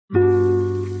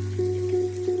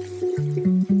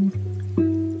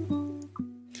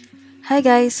Hi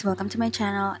guys, welcome to my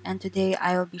channel, and today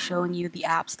I will be showing you the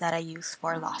apps that I use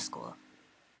for law school.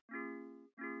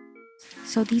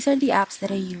 So these are the apps that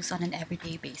I use on an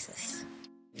everyday basis.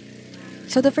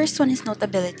 So the first one is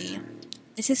Notability.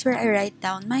 This is where I write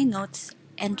down my notes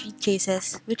and read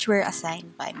cases which were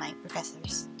assigned by my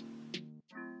professors.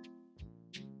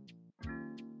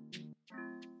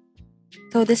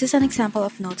 So this is an example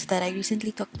of notes that I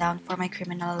recently took down for my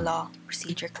criminal law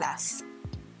procedure class.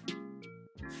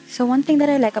 So one thing that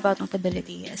I like about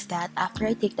Notability is that after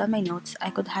I take down my notes, I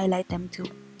could highlight them too.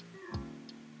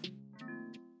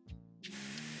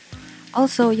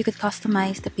 Also, you could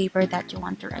customize the paper that you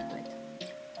want to write with.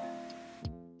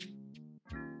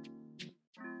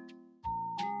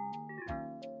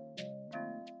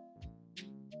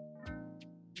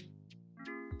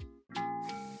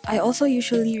 I also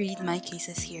usually read my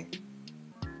cases here.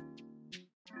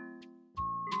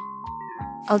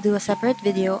 I'll do a separate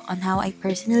video on how I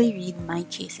personally read my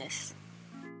cases.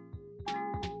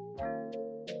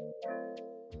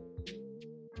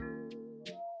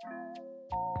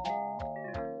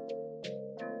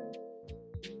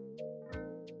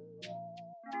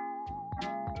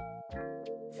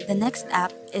 The next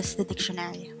app is the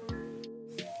dictionary.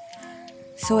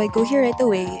 So I go here right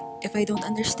away if I don't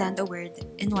understand a word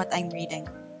in what I'm reading.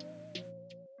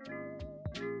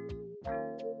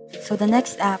 So the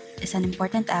next app is an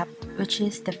important app, which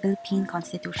is the Philippine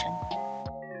Constitution.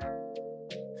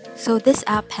 So this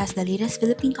app has the latest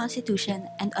Philippine Constitution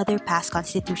and other past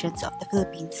constitutions of the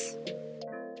Philippines.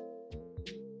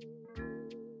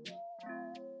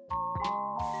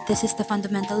 This is the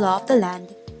fundamental law of the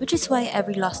land, which is why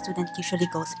every law student usually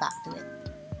goes back to it.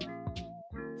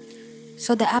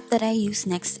 So the app that I use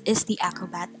next is the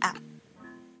Acrobat app.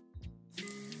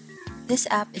 This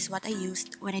app is what I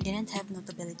used when I didn't have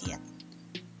Notability yet.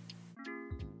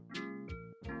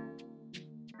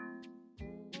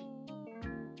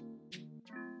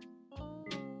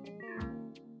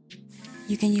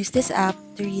 You can use this app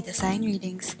to read assigned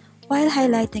readings while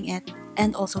highlighting it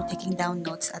and also taking down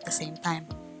notes at the same time.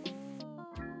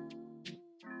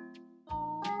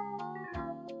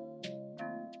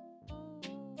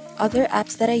 Other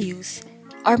apps that I use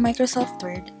are Microsoft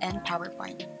Word and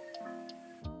PowerPoint.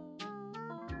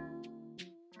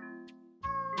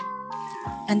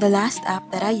 And the last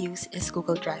app that I use is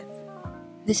Google Drive.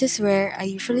 This is where I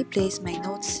usually place my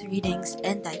notes, readings,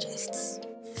 and digests,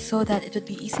 so that it would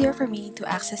be easier for me to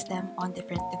access them on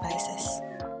different devices.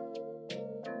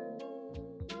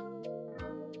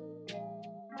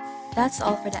 That's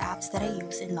all for the apps that I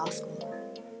use in law school.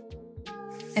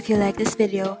 If you like this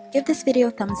video, give this video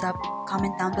a thumbs up,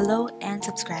 comment down below, and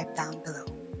subscribe down below.